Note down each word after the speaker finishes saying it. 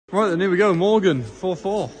Right then, here we go, Morgan,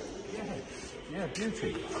 4.4. Yeah,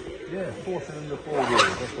 beauty. Yeah, 4-cylinder, 4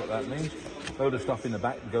 wheels, that's what that means. Load of stuff in the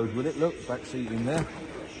back that goes with it, look, back seat in there.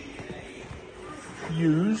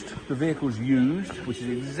 Used, the vehicle's used, which is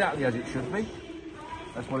exactly as it should be.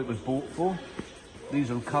 That's what it was bought for. These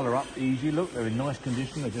will colour up easy, look, they're in nice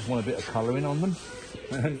condition, they just want a bit of colouring on them.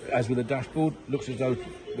 And as with the dashboard, looks as though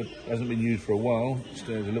it hasn't been used for a while.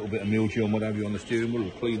 There's a little bit of mildew and what have you on the steering wheel,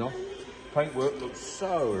 will clean off. Paintwork looks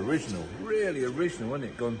so original, really original, isn't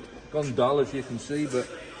it? Gone dull, as you can see, but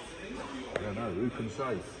I don't know, who can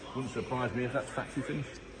say? Wouldn't surprise me if that's factory finish.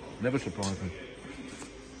 Never surprised me.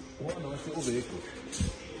 What a nice little vehicle.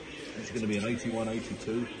 It's going to be an 81,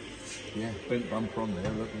 82. Yeah, bent bumper on there,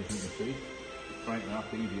 look, as you can see. Cranking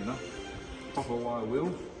up easy enough. Proper wire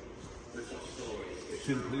wheels.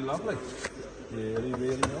 Simply lovely. Really,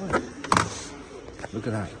 really nice. Look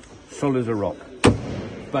at that. Solid as a rock.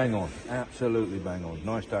 Bang on. Absolutely bang on.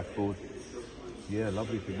 Nice dashboard. Yeah,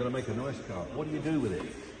 lovely. If you're going to make a nice car, what do you do with it?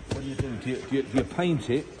 What do you do? Do you paint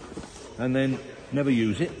it and then never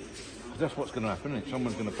use it? That's what's going to happen, isn't it?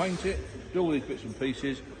 Someone's going to paint it, do all these bits and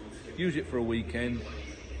pieces, use it for a weekend,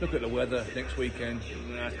 look at the weather next weekend,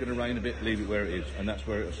 it's going to rain a bit, leave it where it is, and that's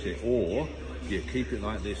where it'll sit. Or you keep it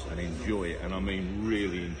like this and enjoy it, and I mean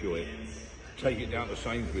really enjoy it. Take it down to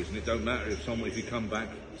Sainsbury's, and it don't matter if you come back,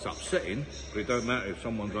 it's upsetting, but it don't matter if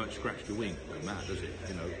someone's like scratched your wing. It don't matter, does it?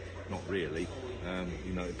 You know, not really.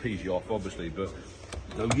 You know, it pees you off, obviously, but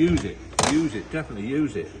go use it, definitely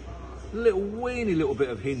use it. Little weeny little bit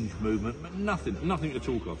of hinge movement, but nothing to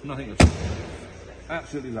talk of, nothing at all.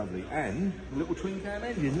 Absolutely lovely, and a little twin cam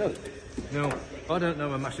engine, look. Now, I don't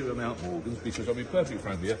know a massive amount Morgans because I'll be perfectly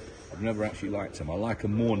frank with you, I've never actually liked them. I like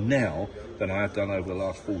them more now than I have done over the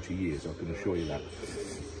last 40 years, I can assure you that.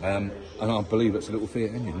 And I believe it's a little Fiat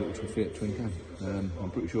engine, a little Fiat twin cam.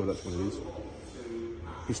 I'm pretty sure that's what it is.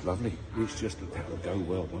 It's lovely. It's just, that would go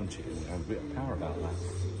well, won't it? It would have a bit of power about that.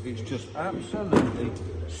 It's just absolutely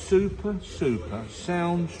super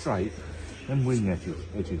sound straight and wing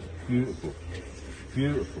edges. Beautiful.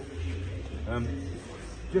 Beautiful.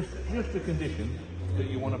 Just a condition that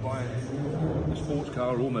you want to buy a sports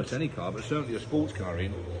car or almost any car, but certainly a sports car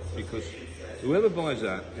in, because whoever buys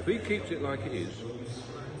that, if he keeps it like it is,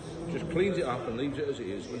 just cleans it up and leaves it as it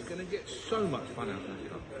is, he's going to get so much fun out of that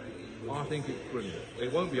car. I think it's brilliant.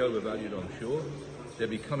 It won't be overvalued, I'm sure. They're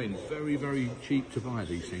becoming very, very cheap to buy,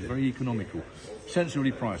 these things, very economical.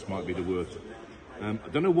 Sensibly priced might be the word. I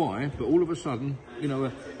don't know why, but all of a sudden, you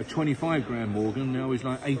know, a 25 grand Morgan now is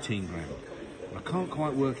like 18 grand. I can't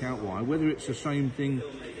quite work out why, whether it's the same thing,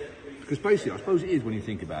 because basically, I suppose it is when you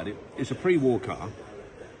think about it. It's a pre-war car,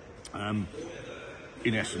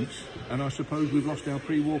 in essence, and I suppose we've lost our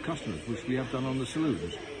pre-war customers, which we have done on the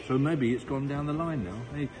saloons. So maybe it's gone down the line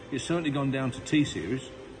now. It's certainly gone down to T-Series.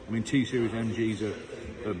 I mean, T-Series MGs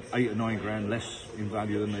are 8 or 9 grand less in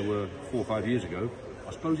value than they were 4 or 5 years ago.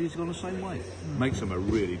 I suppose he's gone the same way. Makes them a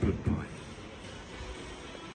really good buy.